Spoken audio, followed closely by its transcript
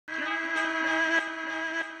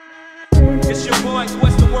It's your boy,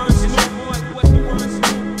 what's the words?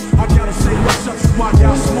 I gotta say what's up to my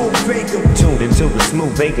y'all Smooth Vega. Tuned into the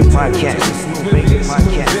Smooth Vega podcast. The Smooth Vega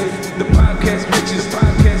podcast. The podcast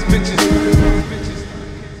bitches.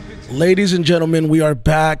 Ladies and gentlemen, we are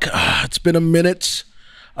back. It's been a minute.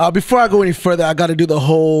 Before I go any further, I got to do the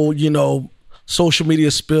whole, social media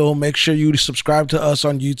spill. Make sure you subscribe to us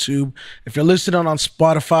on YouTube. If you're listening on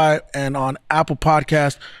Spotify and on Apple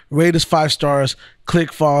Podcast, rate us 5 stars,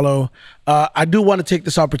 click follow. I do want to take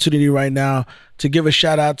this opportunity right now to give a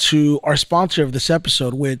shout out to our sponsor of this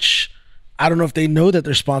episode, which I don't know if they know that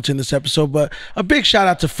they're sponsoring this episode, but a big shout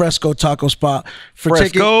out to Fresco Taco Spot for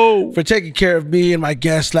taking care of me and my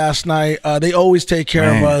guests last night. They always take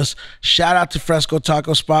care of us. Shout out to Fresco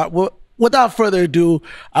Taco Spot. Well, without further ado,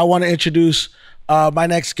 I want to introduce my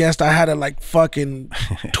next guest. I had to fucking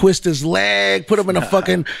twist his leg, put him in a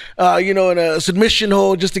fucking, in a submission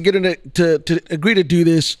hold just to get him to agree to do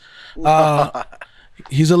this.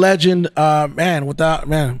 He's a legend,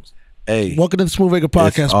 man. Hey, welcome to the Smooth Vega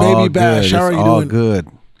podcast, Baby Bash. How are you doing? All good.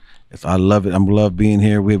 I love it. I love being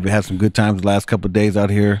here. We've had some good times the last couple of days out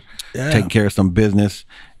here, taking care of some business.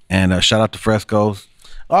 And shout out to Fresco's.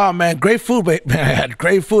 Oh man, great food, man.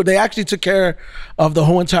 Great food. They actually took care of the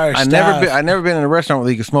whole entire staff. I never been in a restaurant where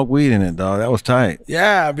you could smoke weed in it, dog. That was tight.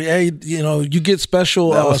 Yeah, hey, you get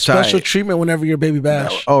special treatment whenever you're Baby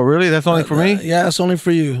Bash. Oh, really? That's only for me? Yeah, that's only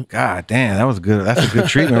for you. God damn, that was good. That's a good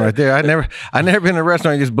treatment right there. I never been in a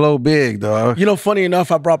restaurant and just blow big, dog. Funny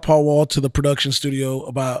enough, I brought Paul Wall to the production studio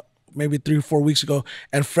about maybe 3 or 4 weeks ago,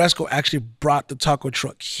 and Fresco actually brought the taco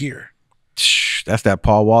truck here. That's that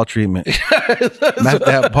Paul Wall treatment. That's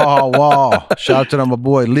that Paul Wall. Shout out to my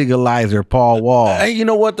boy Legalizer, Paul Wall. Hey, you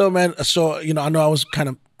know what though, man? So, I know I was kind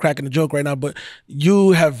of cracking a joke right now, but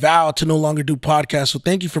you have vowed to no longer do podcasts. So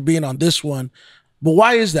thank you for being on this one. But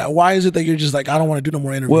why is that? Why is it that you're just like, I don't want to do no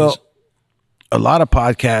more interviews? Well, a lot of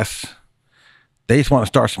podcasts, they just want to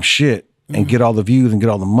start some shit and get all the views and get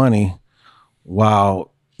all the money,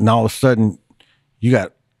 while now all of a sudden you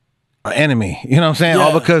got an enemy. You know what I'm saying? Yeah.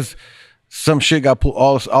 All because some shit got pulled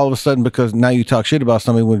all of a sudden because now you talk shit about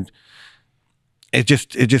somebody when it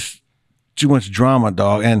just too much drama,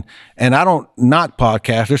 dog. And I don't knock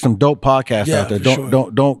podcasts. There's some dope podcasts out there.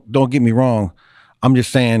 Don't get me wrong. I'm just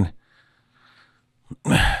saying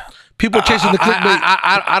people are chasing the clickbait.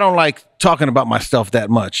 I don't like talking about myself that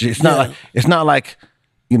much. It's not like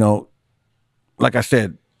like I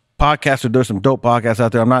said, podcasts, there's some dope podcasts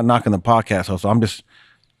out there. I'm not knocking the podcast hustle. I'm just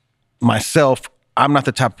myself. I'm not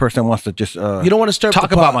the type of person that wants to just you don't want to stir up talk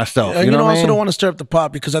the pot. about myself. You know also don't want to stir up the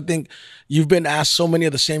pot because I think you've been asked so many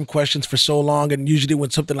of the same questions for so long, and usually when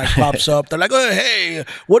something like pops up, they're like, "Oh, hey,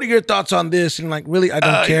 what are your thoughts on this?" And like, really, I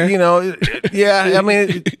don't care. Yeah. I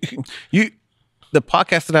mean, the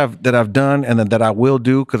podcasts that I've done and that I will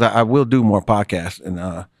do, because I will do more podcasts,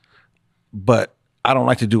 and but I don't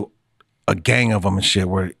like to do a gang of them and shit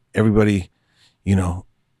where everybody,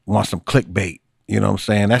 wants some clickbait. You know what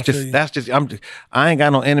I'm saying? I ain't got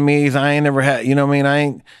no enemies. I ain't never had, I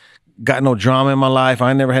ain't got no drama in my life. I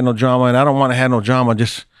ain't never had no drama, and I don't want to have no drama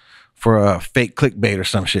just for a fake clickbait or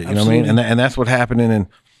some shit. You know what I mean? And that's what's happening. And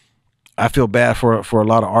I feel bad for a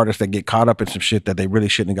lot of artists that get caught up in some shit that they really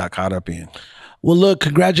shouldn't have got caught up in. Well, look,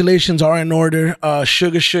 congratulations are in order.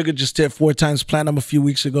 Sugar just hit 4 times platinum a few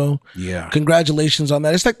weeks ago. Yeah. Congratulations on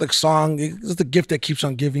that. It's like the song, it's the gift that keeps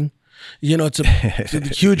on giving. It's a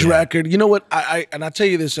huge record. You know what? I tell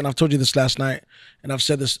you this, and I've told you this last night, and I've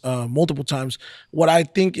said this multiple times. What I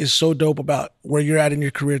think is so dope about where you're at in your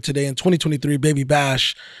career today in 2023, Baby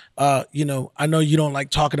Bash, I know you don't like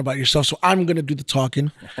talking about yourself, so I'm going to do the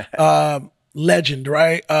talking. Legend,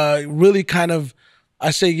 right? Really kind of, I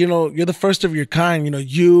say, you're the first of your kind.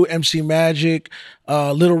 You, MC Magic,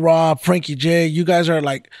 Little Rob, Frankie J, you guys are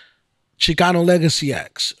like Chicano legacy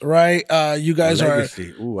acts, right? You guys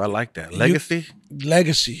Legacy. Ooh, I like that. Legacy?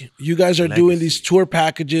 Legacy. You guys are doing these tour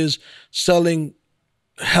packages, selling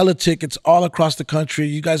hella tickets all across the country.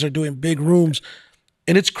 You guys are doing big rooms.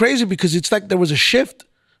 And it's crazy because it's like there was a shift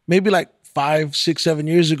maybe like 5, 6, 7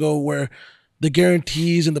 years ago where the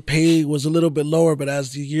guarantees and the pay was a little bit lower, but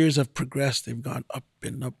as the years have progressed, they've gone up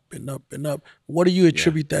and up and up and up. What do you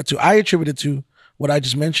attribute that to? I attribute it to what I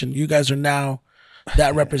just mentioned. You guys are now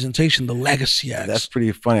that representation, the legacy acts. That's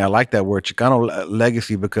pretty funny. I like that word, Chicano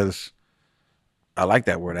legacy, because I like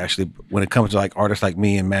that word actually. When it comes to like artists like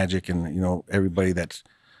me and Magic and everybody that's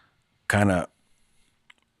kind of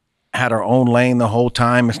had our own lane the whole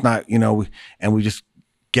time. It's not we just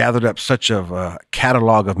gathered up such a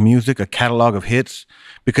catalog of music, a catalog of hits,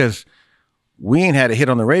 because we ain't had a hit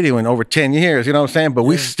on the radio in over 10 years. You know what I'm saying? But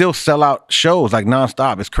we still sell out shows like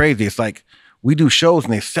nonstop. It's crazy. It's like we do shows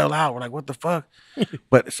and they sell out. We're like, what the fuck?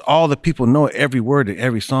 But it's all the people know every word to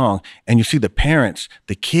every song. And you see the parents,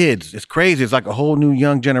 the kids. It's crazy. It's like a whole new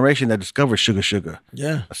young generation that discovers Sugar Sugar.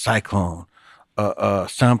 Yeah. A Cyclone.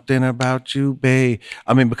 Something About You, babe.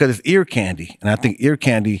 I mean, because it's ear candy. And I think ear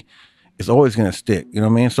candy is always going to stick. You know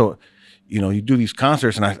what I mean? So, you know, you do these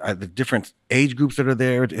concerts and the different age groups that are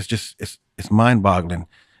there, it's just, it's mind boggling.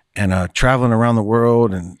 And traveling around the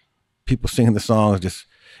world and people singing the songs,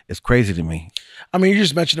 it's crazy to me. I mean, you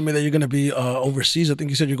just mentioned to me that you're going to be overseas. I think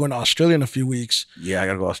you said you're going to Australia in a few weeks. Yeah, I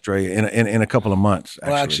got to go to Australia in a couple of months.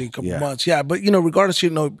 Actually a couple of months. Yeah, but you know, regardless, you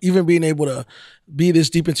know, even being able to be this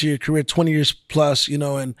deep into your career, 20 years plus, you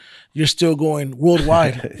know, and you're still going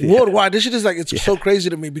worldwide. Yeah. Worldwide. This shit is like, it's so crazy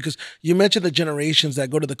to me because you mentioned the generations that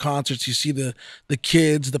go to the concerts. You see the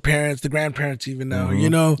kids, the parents, the grandparents even now, you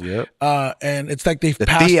know? Yep. And it's like they've The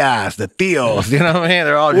passed. Tias, the Theos, you know what I mean?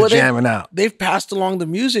 They're all just jamming out. They've passed along the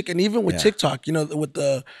music, and even with TikTok, you know, with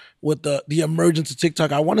the emergence of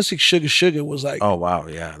TikTok, I want to say Sugar Sugar was like, oh wow,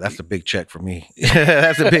 yeah, that's a big check for me.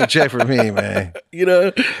 That's a big check for me, man. You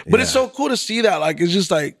know, but it's so cool to see that. Like, it's just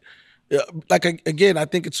like again, I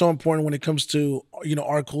think it's so important when it comes to, you know,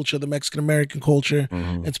 our culture, the Mexican American culture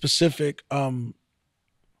in specific. You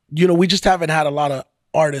know, we just haven't had a lot of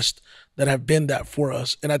artists that have been that for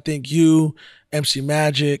us, and I think you, MC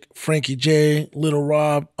Magic, Frankie J, Little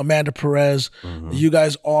Rob, Amanda Perez, you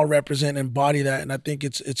guys all represent and embody that, and I think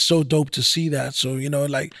it's so dope to see that. So, you know,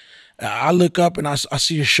 like, I look up and I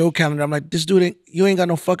see your show calendar. I'm like, this dude, you ain't got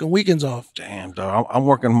no fucking weekends off. Damn, dog. I'm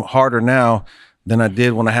working harder now than I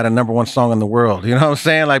did when I had a #1 song in the world. You know what I'm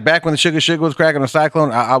saying? Like back when the Sugar Sugar was cracking, the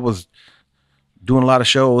Cyclone, I was doing a lot of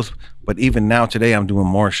shows. But even now, today, I'm doing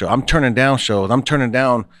more shows. I'm turning down shows. I'm turning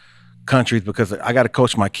down countries because I got to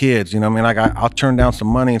coach my kids. You know what I mean? Like I'll turn down some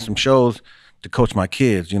money and some shows to coach my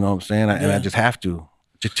kids. You know what I'm saying? And I just have to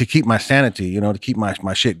keep my sanity. You know, to keep my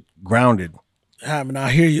shit grounded. I mean, I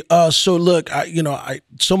hear you. So look,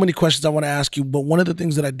 so many questions I want to ask you, but one of the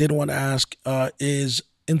things that I did want to ask is,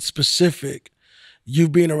 in specific,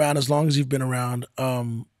 you've been around as long as you've been around.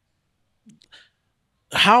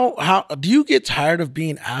 How do you get tired of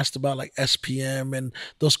being asked about like SPM and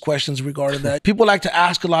those questions regarding that? People like to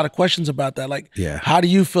ask a lot of questions about that. Like, how do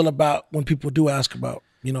you feel about when people do ask about,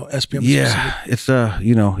 you know, SPM? Yeah, it's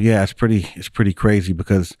you know, yeah, it's pretty crazy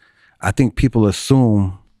because I think people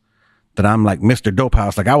assume that I'm like Mr. Dope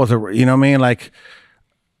House. Like I was you know what I mean?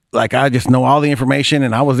 Like I just know all the information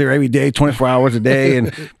and I was there every day, 24 hours a day.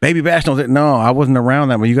 And Baby Bash knows it. No, I wasn't around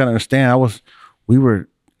that, but you got to understand, I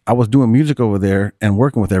was doing music over there and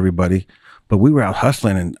working with everybody, but we were out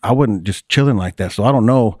hustling and I wasn't just chilling like that. So I don't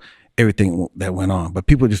know everything that went on, but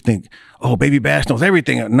people just think, oh, Baby Bash knows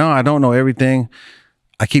everything. No, I don't know everything.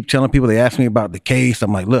 I keep telling people, they ask me about the case.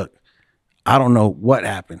 I'm like, look, I don't know what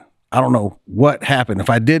happened. I don't know what happened. If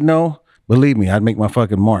I did know, believe me, I'd make my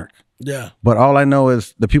fucking mark. Yeah. But all I know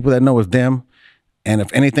is the people that know is them. And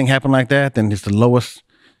if anything happened like that, then he's the lowest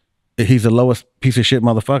piece of shit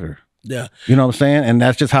motherfucker. Yeah. You know what I'm saying? And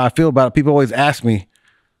that's just how I feel about it. People always ask me,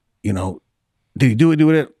 you know, did he do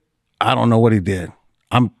it? I don't know what he did.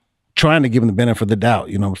 I'm trying to give him the benefit of the doubt.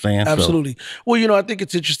 You know what I'm saying? Absolutely. So, well, you know, I think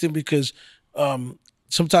it's interesting because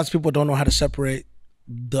sometimes people don't know how to separate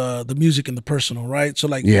the music and the personal, right? So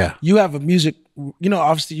like, you have a music, you know,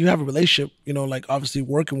 obviously you have a relationship, you know, like obviously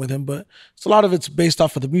working with him, but it's a lot of it's based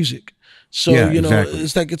off of the music. So, you know,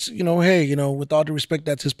 it's like, it's, you know, hey, you know, with all due respect,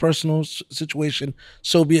 that's his personal situation,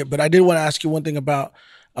 so be it. But I did want to ask you one thing about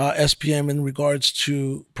SPM in regards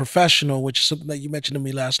to professional, which is something that you mentioned to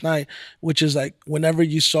me last night, which is like, whenever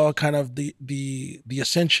you saw kind of the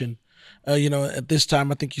ascension, you know, at this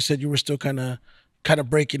time, I think you said you were still kind of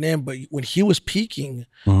breaking in, but when he was peaking,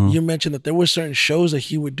 you mentioned that there were certain shows that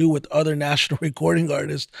he would do with other national recording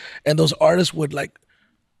artists, and those artists would like,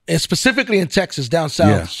 and specifically in Texas, down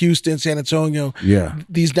south, Houston, San Antonio,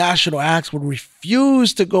 these national acts would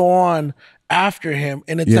refuse to go on after him,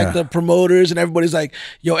 and it's like the promoters and everybody's like,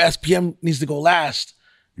 yo, SPM needs to go last.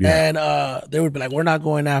 And they would be like, we're not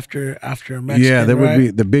going after a Mexican. Yeah, there would be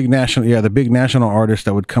the big national artists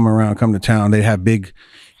that would come to town. They have big,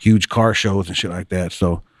 huge car shows and shit like that.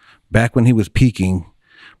 So back when he was peaking,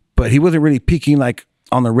 but he wasn't really peaking like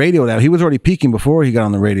on the radio. That he was already peaking before he got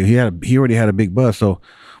on the radio. He already had a big buzz. So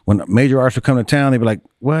when major artists would come to town, they'd be like,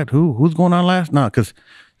 what? Who's going on last? No, because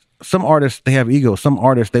some artists, they have ego. Some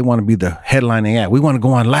artists, they want to be the headlining act. We want to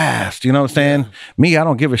go on last. You know what I'm saying? Me, I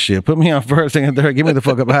don't give a shit. Put me on first, second, third. Get me the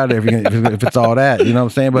fuck up out of there if it's all that. You know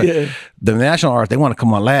what I'm saying? But the national artists, they want to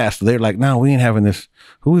come on last. So they're like, no, we ain't having this.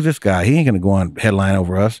 Who is this guy? He ain't going to go on headline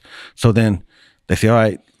over us. So then they say, all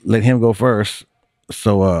right, let him go first.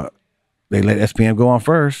 So they let SPM go on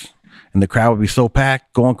first. and the crowd would be so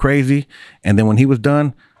packed, going crazy. And then when he was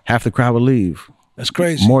done, half the crowd would leave. That's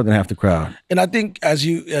crazy. More than half the crowd. And I think as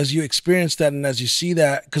you experience that and as you see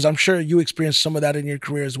that, because I'm sure you experienced some of that in your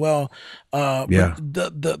career as well. Yeah.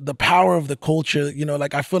 But the power of the culture, you know,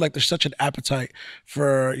 like I feel like there's such an appetite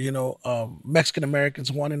for, you know, Mexican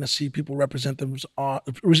Americans wanting to see people represent them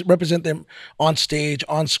on stage,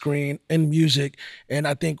 on screen, in music. And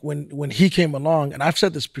I think when he came along, and I've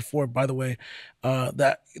said this before, by the way,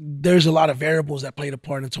 that there's a lot of variables that played a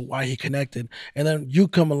part into why he connected. And then you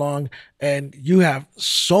come along and you have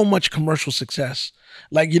so much commercial success.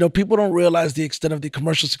 Like, you know, people don't realize the extent of the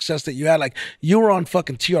commercial success that you had. Like, you were on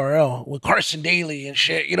fucking TRL with Carson Daly and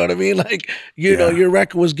shit. You know what I mean? Like, you know, your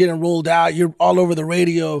record was getting rolled out. You're all over the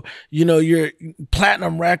radio. You know, your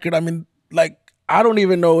platinum record. I mean, like, I don't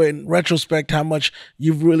even know in retrospect how much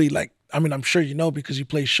you've really, like, I mean, I'm sure you know because you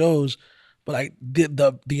play shows, but like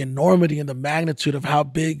the enormity and the magnitude of how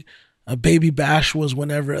big a Baby Bash was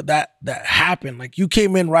whenever that happened. Like, you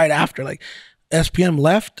came in right after, like, SPM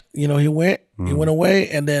left, you know, he went away,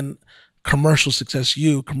 and then commercial success,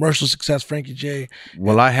 commercial success, Frankie J.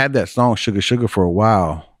 Well, I had that song Sugar Sugar for a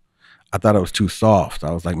while. I thought it was too soft.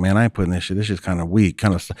 I was like, man, I ain't putting this shit. This shit's kind of weak.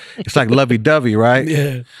 Kind of, it's like lovey dovey, right?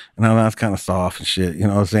 Yeah. And I know it's kind of soft and shit. You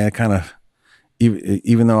know what I'm saying? Kind of,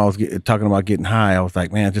 even though I was talking about getting high, I was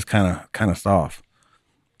like, man, just kind of soft.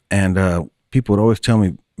 And people would always tell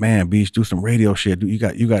me, man, Beach, do some radio shit. You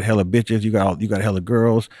got hella bitches. You got hella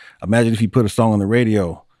girls. Imagine if you put a song on the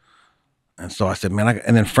radio. And so I said, man,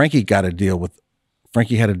 and then Frankie had a deal with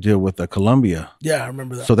Columbia. Yeah, I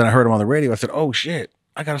remember that. So then I heard him on the radio. I said, oh shit,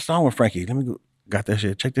 I got a song with Frankie. Let me go, got that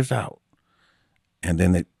shit. Check this out. And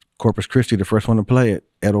then Corpus Christi, the first one to play it,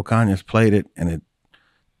 Ed O'Connors played it, and it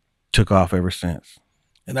took off ever since.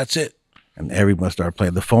 And that's it. And everyone started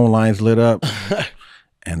playing. The phone lines lit up,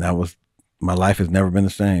 and that was, my life has never been the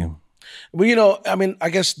same. Well, you know, I mean, I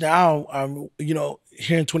guess now, you know,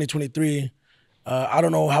 here in 2023, I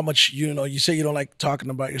don't know how much, you know, you say you don't like talking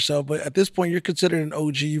about yourself, but at this point you're considered an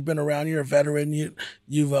OG. You've been around, you're a veteran,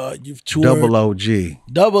 you've toured. Double OG.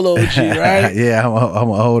 Double OG, right? Yeah, I'm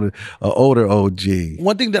an older OG.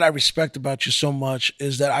 One thing that I respect about you so much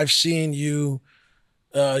is that I've seen you,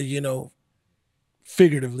 you know,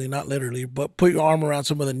 figuratively, not literally, but put your arm around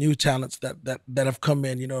some of the new talents that have come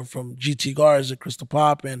in, you know, from GT Garza, Crystal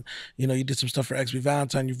Pop, and, you know, you did some stuff for XB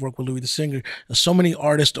Valentine, you've worked with Louis the Singer. There's so many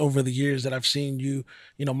artists over the years that I've seen you,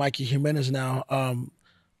 you know, Mikey Jimenez now,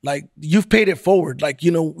 like, you've paid it forward. Like, you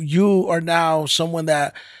know, you are now someone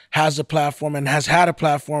that has a platform and has had a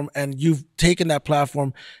platform, and you've taken that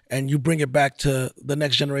platform and you bring it back to the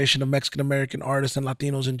next generation of Mexican-American artists and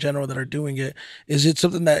Latinos in general that are doing it. Is it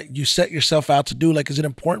something that you set yourself out to do? Like, is it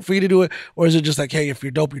important for you to do it? Or is it just like, hey, if you're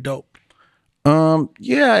dope, you're dope?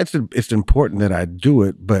 Yeah, it's important that I do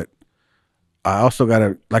it, but I also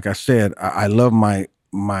gotta, like I said, I love my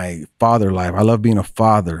father life. I love being a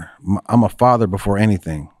father. I'm a father before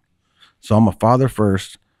anything. So I'm a father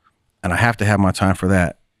first, and I have to have my time for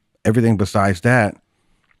that. Everything besides that,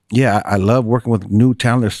 yeah, I love working with new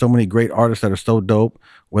talent. There's so many great artists that are so dope,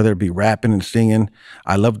 whether it be rapping and singing.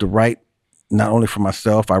 I love to write, not only for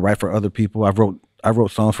myself, I write for other people. I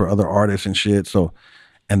wrote songs for other artists and shit. So,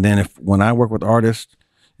 and then when I work with artists,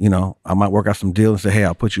 you know, I might work out some deals and say, hey,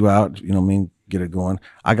 I'll put you out, you know what I mean? Get it going.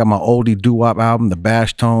 I got my oldie doo-wop album, the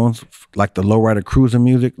Bash Tones, like the lowrider cruising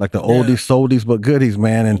music, like the oldies, soldies, but goodies,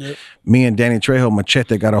 man. And me and Danny Trejo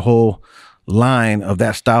Machete got a whole line of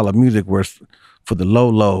that style of music where it's for the low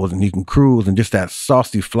lows and you can cruise, and just that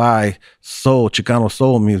saucy fly soul, Chicano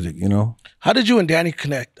soul music, you know? How did you and Danny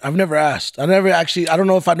connect? I've never asked. I don't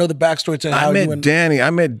know if I know the backstory to how you and Danny. I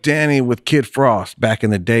met Danny with Kid Frost back in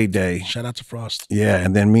the day. Shout out to Frost. Yeah,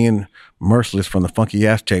 and then me and Merciless from the Funky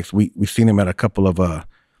Aztecs, we seen him at a couple of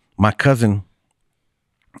my cousin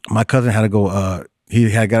had to go, he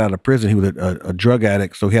had got out of prison. He was a drug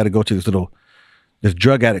addict, so he had to go to this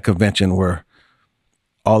drug addict convention where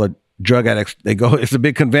all the drug addicts, they go, it's a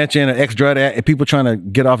big convention, ex-drug addict, people trying to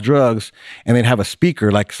get off drugs, and they'd have a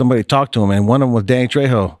speaker, like somebody talk to him, and one of them was Danny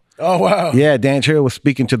Trejo. Oh, wow. Yeah, Danny Trejo was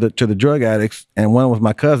speaking to the drug addicts, and one was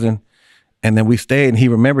my cousin, and then we stayed, and he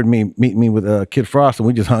remembered meeting me with Kid Frost, and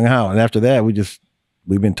we just hung out, and after that,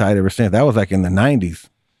 we've been tight ever since. That was like in the 90s.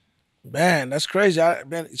 Man, that's crazy.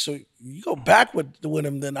 Man, so you go back with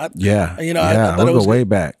him then. Yeah, you know, yeah, I thought we'll go way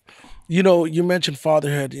back. You know, you mentioned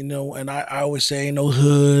fatherhood, you know, and I always say, ain't no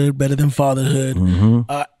hood better than fatherhood.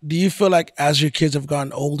 Do you feel like as your kids have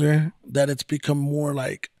gotten older that it's become more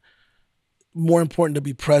important to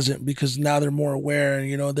be present because now they're more aware and,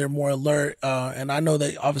 you know, they're more alert? And I know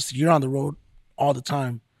that obviously you're on the road all the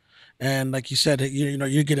time. and like you said, you know,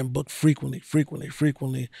 you're getting booked frequently.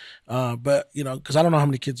 But you know, because I don't know how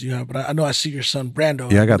many kids you have, but I know I see your son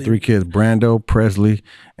Brando. Yeah, I got 3 kids: Brando, Presley,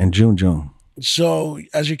 and June. So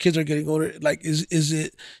as your kids are getting older, like is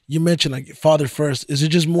it, you mentioned like father first, is it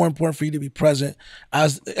just more important for you to be present?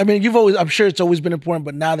 As I mean, I'm sure it's always been important,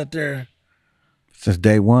 but now that they're since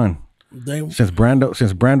day one. Since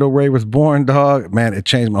Brando Ray was born, dog, man, it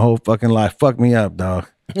changed my whole fucking life. Fuck me up, dog.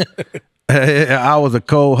 I was a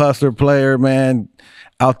cold hustler player, man,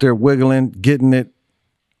 out there wiggling, getting it,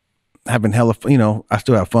 having hella, you know, I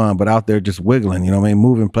still have fun, but out there just wiggling, you know what I mean,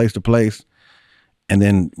 moving place to place. And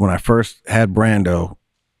then when I first had Brando,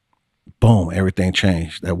 boom, everything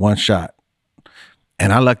changed. That one shot.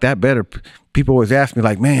 And I like that better. People always ask me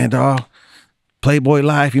like, man, dog, Playboy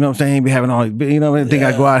life, you know what I'm saying? Be having all, you know, I think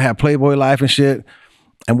I go out and have Playboy life and shit.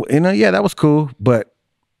 And, you know, yeah, that was cool. But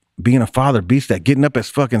being a father beats that. Getting up at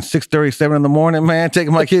fucking 6:30, 7 in the morning, man,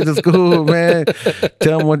 taking my kids to school, man.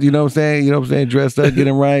 Tell them what, you know what I'm saying? Dressed up,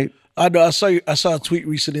 getting right. I know. I saw a tweet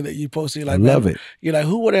recently that you posted. Like, I love it. You're like,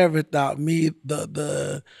 who would ever thought me,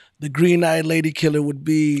 the green-eyed lady killer would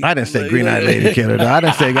be? I didn't say green-eyed lady killer, dog.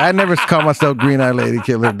 I never called myself green-eyed lady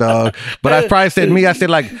killer, dog. But I probably said me. I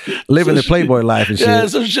said like living the Playboy life and shit. Yeah,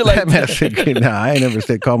 some shit like that. Nah, I ain't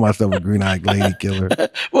never call myself a green-eyed lady killer.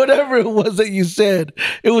 Whatever it was that you said,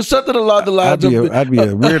 it was something along the lines I'd be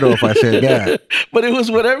a weirdo if I said that. But it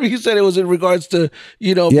was whatever you said. It was in regards to,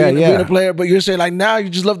 you know, being a player. But you're saying like now you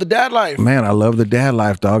just love the dad life. Man, I love the dad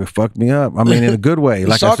life, dog. It fucked me up. I mean, in a good way.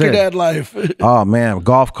 Like soccer I said, dad life. Oh man,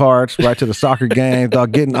 golf carts right to the soccer games,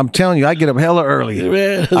 dog. I'm telling you, I get up hella early.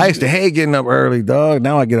 Man. I used to hate getting up early, dog.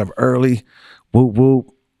 Now I get up early, whoop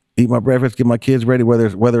whoop, eat my breakfast, get my kids ready.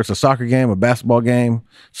 Whether it's a soccer game, a basketball game,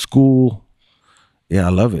 school. Yeah, I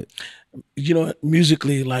love it. You know,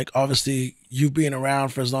 musically, like obviously you've been around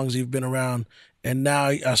for as long as you've been around, and now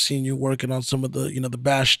I've seen you working on some of the, you know, the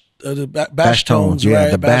bash tones, yeah,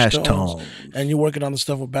 right? the bash tones. And you're working on the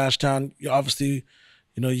stuff with Bash Town. You obviously,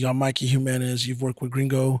 you know, you got Mikey Jimenez. You've worked with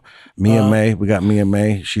Gringo. Mia May. We got Mia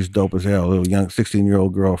May. She's dope as hell. A little young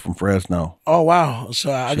 16-year-old girl from Fresno. Oh wow!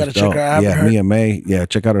 So I got to check her out. Yeah, Mia May. Yeah,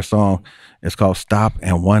 check out her song. It's called "Stop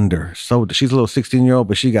and Wonder." So she's a little 16-year-old,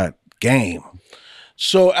 but she got game.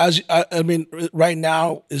 So I mean, right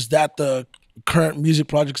now, is that the current music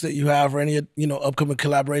projects that you have, or any, you know, upcoming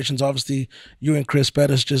collaborations? Obviously, you and Chris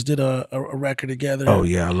Pettis just did a record together. Oh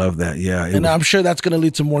yeah, I love that. Yeah, and I'm sure that's going to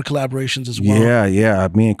lead to more collaborations as well. Yeah.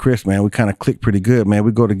 Me and Chris, man, we kind of click pretty good, man.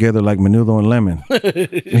 We go together like Menudo and Lemon.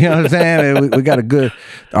 You know what I'm saying? We got a good.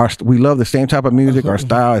 We love the same type of music. Our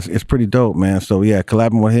style is pretty dope, man. So yeah,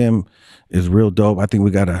 collabing with him is real dope. I think we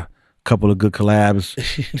got a couple of good collabs,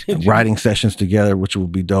 writing sessions together, which will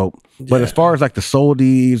be dope. But as far as like the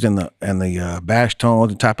soldies and the bash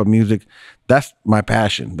tones and type of music, that's my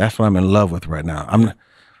passion. That's what I'm in love with right now.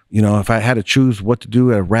 You know, if I had to choose what to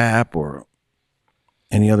do at rap or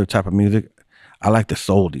any other type of music, I like the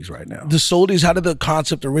soldies right now. The soldies, how did the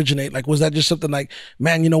concept originate? Like, was that just something like,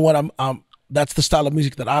 man, you know what, that's the style of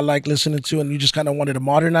music that I like listening to, and you just kind of wanted to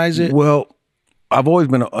modernize it? Well, I've always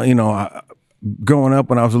been, you know, growing up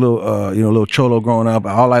when I was a little, you know, a little cholo growing up,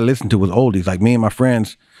 all I listened to was oldies. Like me and my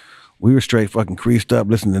friends, we were straight fucking creased up,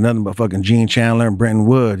 listening to nothing but fucking Gene Chandler and Brenton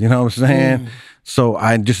Wood. You know what I'm saying? So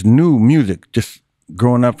I just knew music. Just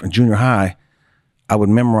growing up in junior high, I would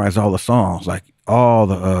memorize all the songs, like all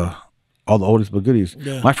the oldies but goodies.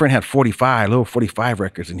 Yeah. My friend had little 45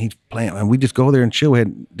 records, and he's playing, and we just go there and chill. We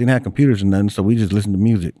didn't have computers and nothing, so we just listened to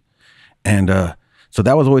music. And so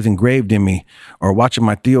that was always engraved in me. Or watching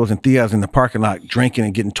my tios and tias in the parking lot drinking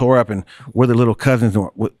and getting tore up, and we're the little cousins and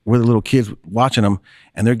we're the little kids watching them,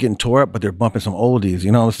 and they're getting tore up, but they're bumping some oldies,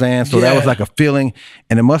 you know what I'm saying? So that was like a feeling,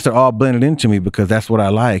 and it must have all blended into me because that's what I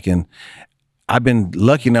like. And I've been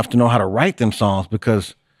lucky enough to know how to write them songs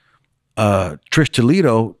because Trish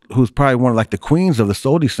Toledo, who's probably one of like the queens of the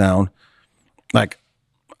souldy sound, like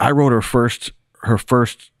I wrote her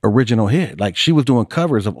first original hit. Like she was doing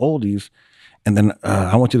covers of oldies. And then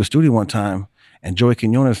I went to the studio one time, and Joey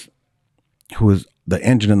Quinones, who is the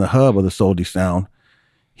engine and the hub of the souldy sound,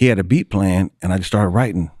 he had a beat playing, and I just started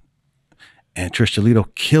writing. And Trish Toledo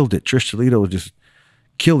killed it. Trish Toledo just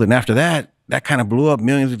killed it. And after that kind of blew up,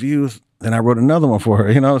 millions of views. Then I wrote another one for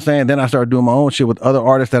her, you know what I'm saying? Then I started doing my own shit with other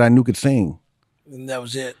artists that I knew could sing. And that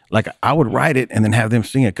was it. Like I would write it and then have them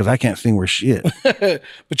sing it because I can't sing worth shit.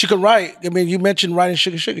 But you can write. I mean, you mentioned writing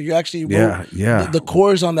Sugar Sugar. You actually wrote the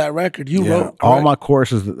chorus on that record. You wrote all my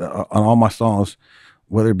choruses on all my songs,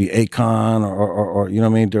 whether it be Akon or you know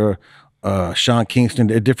what I mean, or Sean Kingston,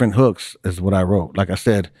 different hooks is what I wrote. Like I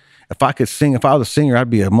said, if I could sing, if I was a singer, I'd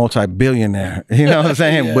be a multi-billionaire. You know what I'm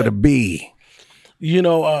saying? With a B. You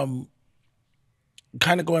know,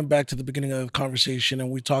 kind of going back to the beginning of the conversation, and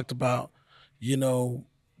we talked about, you know,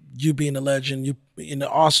 you being a legend.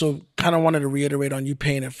 Also kind of wanted to reiterate on you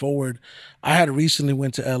paying it forward. I had recently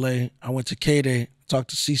went to LA. I went to K-Day, talked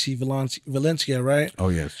to Cece Valencia, right? Oh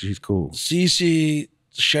yes, she's cool. Cece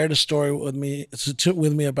shared a story with me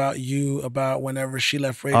about you, about whenever she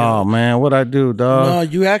left radio. Oh man, what I do, dog? No,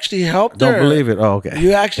 you actually helped her. Don't believe it. Oh, okay.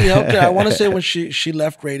 You actually helped her. I want to say when she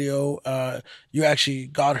left radio, you actually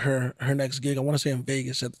got her next gig. I want to say in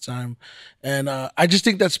Vegas at the time, and I just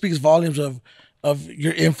think that speaks volumes of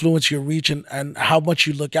your influence, your reach, and how much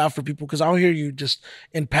you look out for people. Because I'll hear you just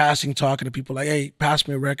in passing talking to people like, "Hey, pass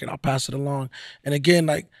me a record. I'll pass it along." And again,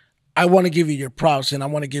 like, I want to give you your props, and I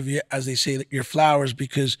want to give you, as they say, your flowers,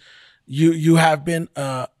 because you have been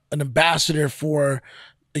an ambassador for,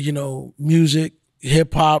 you know, music,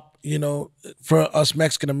 hip hop, you know, for us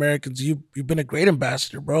Mexican Americans. You've been a great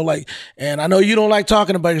ambassador, bro. Like, and I know you don't like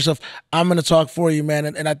talking about yourself. I'm gonna talk for you, man,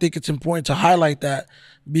 and I think it's important to highlight that,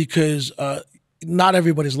 because not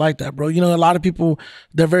everybody's like that, bro. You know, a lot of people,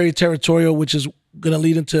 they're very territorial, which is gonna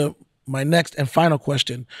lead into my next and final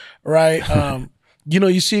question, right? You know,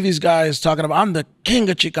 you see these guys talking about, I'm the king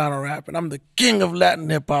of Chicano rap, and I'm the king of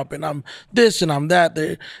Latin hip hop, and I'm this and I'm that.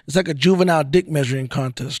 It's like a juvenile dick measuring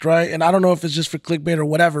contest, right? And I don't know if it's just for clickbait or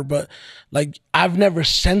whatever, but like, I've never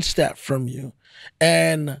sensed that from you.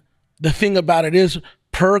 And the thing about it is,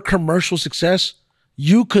 per commercial success,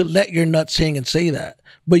 you could let your nuts hang and say that,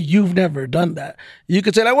 but you've never done that. You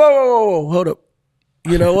could say like, whoa, hold up.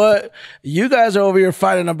 You know what? You guys are over here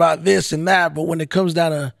fighting about this and that, but when it comes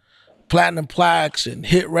down to platinum plaques and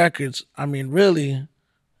hit records, I mean, really,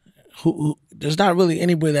 who there's not really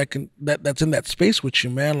anybody that's in that space with you,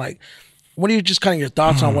 man. Like, what are you just kind of your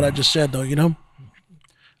thoughts on what I just said, though? You know?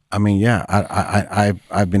 I mean, yeah,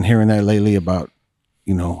 I've been hearing that lately about,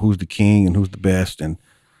 you know, who's the king and who's the best. And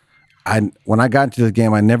when I got into this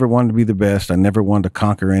game, I never wanted to be the best. I never wanted to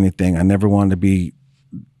conquer anything. I never wanted to be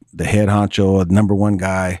the head honcho or the number one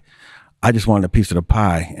guy. I just wanted a piece of the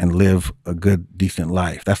pie and live a good, decent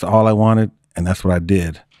life. That's all I wanted, and that's what I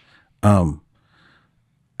did.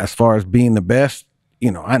 As far as being the best,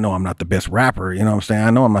 you know I'm not the best rapper. You know what I'm saying?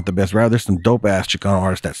 I know I'm not the best rapper. There's some dope ass Chicano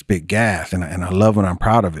artists that spit gas, and I love it. I'm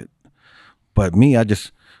proud of it. But me, I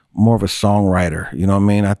just more of a songwriter. You know what I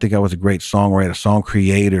mean? I think I was a great songwriter, song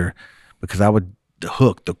creator, because I would the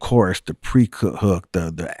hook, the chorus, the pre-cut hook,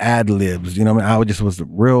 the ad libs. You know what I mean? I just was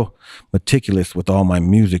real meticulous with all my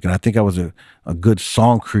music, and I think I was a good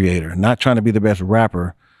song creator. Not trying to be the best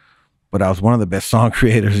rapper, but I was one of the best song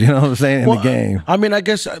creators. You know what I'm saying, in the game. I mean, I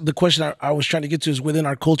guess the question I was trying to get to is, within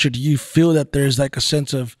our culture, do you feel that there's like a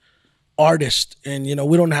sense of artist, and you know,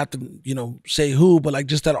 we don't have to, you know, say who, but like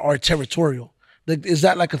just that are territorial? Like, is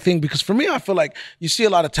that like a thing? Because for me, I feel like you see a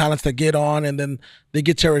lot of talents that get on and then they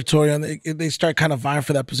get territorial and they start kind of vying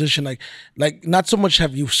for that position. Like not so much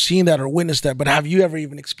have you seen that or witnessed that, but have you ever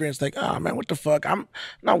even experienced like, oh man, what the fuck? I'm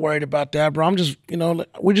not worried about that, bro. I'm just, you know,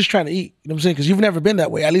 we're just trying to eat. You know what I'm saying? Because you've never been that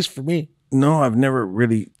way, at least for me. No, I've never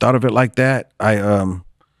really thought of it like that.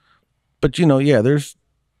 But you know, yeah, there's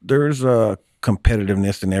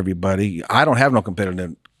competitiveness in everybody. I don't have no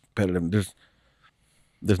competitive.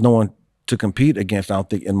 There's no one to compete against, I don't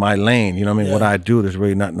think, in my lane. You know what I mean? Yeah. What I do, there's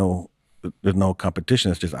really there's no competition.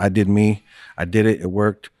 It's just I did me, I did it, it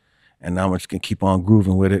worked, and now I'm just gonna keep on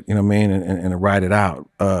grooving with it, you know what I mean, and ride it out.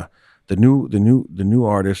 The new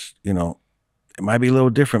artists, you know, it might be a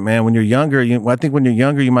little different, man. When you're younger, I think when you're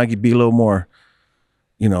younger, you might be a little more,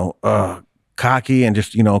 you know, cocky and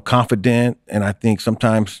just, you know, confident. And I think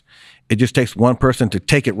sometimes it just takes one person to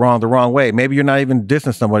take it the wrong way. Maybe you're not even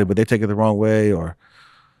dissing somebody, but they take it the wrong way, or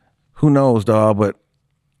who knows, dog. But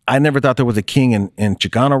I never thought there was a king in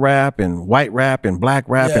Chicano rap and white rap and black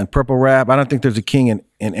rap and purple rap. I don't think there's a king in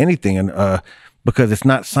anything, and because it's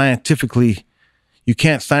not scientifically, you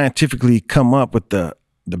can't scientifically come up with the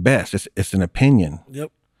best. It's an opinion.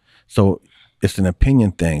 Yep. So it's an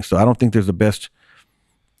opinion thing. So I don't think there's the best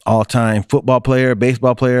all-time football player,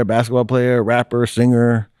 baseball player, basketball player, rapper,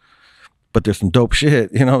 singer. But there's some dope shit,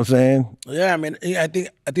 you know what I'm saying? Yeah, I mean, I think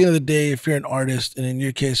at the end of the day, if you're an artist, and in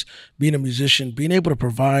your case, being a musician, being able to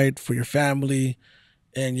provide for your family,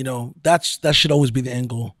 and you know, that should always be the end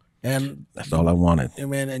goal. And that's all I wanted.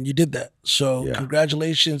 Man, and you did that. So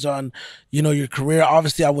congratulations on, you know, your career.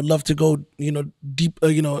 Obviously, I would love to go, you know, deep,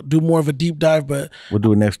 you know, do more of a deep dive, but we'll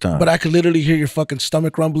do it next time. But I could literally hear your fucking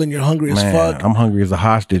stomach rumbling. You're hungry as fuck. I'm hungry as a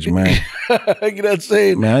hostage, man. You know what I'm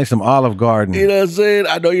saying? Man, I need some Olive Garden. You know what I'm saying?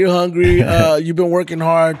 I know you're hungry. You've been working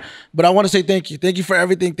hard, but I want to say thank you. Thank you for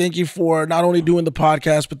everything. Thank you for not only doing the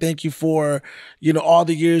podcast, but thank you for, you know, all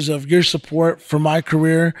the years of your support for my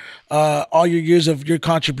career, all your years of your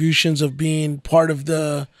contribution contributions of being part of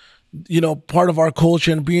the, part of our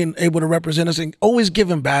culture and being able to represent us and always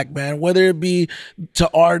giving back, man. Whether it be to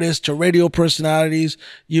artists, to radio personalities,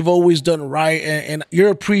 you've always done right, and you're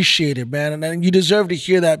appreciated, man. And you deserve to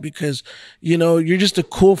hear that because, you're just a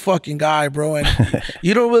cool fucking guy, bro. And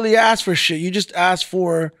you don't really ask for shit. You just ask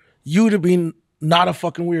for you to be not a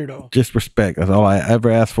fucking weirdo. Just respect. That's all I ever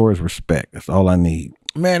ask for is respect. That's all I need.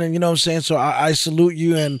 Man, and you know what I'm saying? So I salute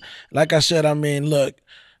you. And like I said, I mean, look,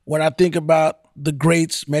 when I think about the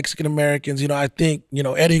greats, Mexican Americans, I think,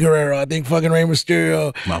 Eddie Guerrero, I think fucking Rey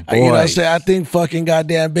Mysterio, My boy. you know what I'm saying? I think fucking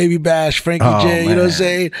goddamn Baby Bash, Frankie J, you know what I'm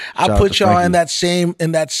saying? I put y'all in that same,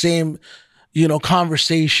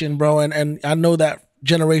 conversation, bro. And I know that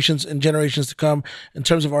generations and generations to come in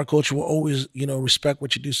terms of our culture will always, respect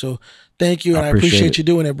what you do. So thank you. And I appreciate you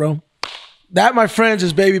doing it, bro. That, my friends,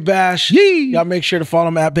 is Baby Bash. Y'all make sure to follow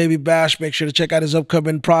him at Baby Bash. Make sure to check out his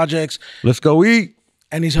upcoming projects. Let's go eat.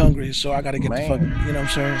 And he's hungry, so I got to get the fucking, you know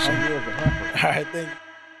what I'm saying? So, all right, thank you.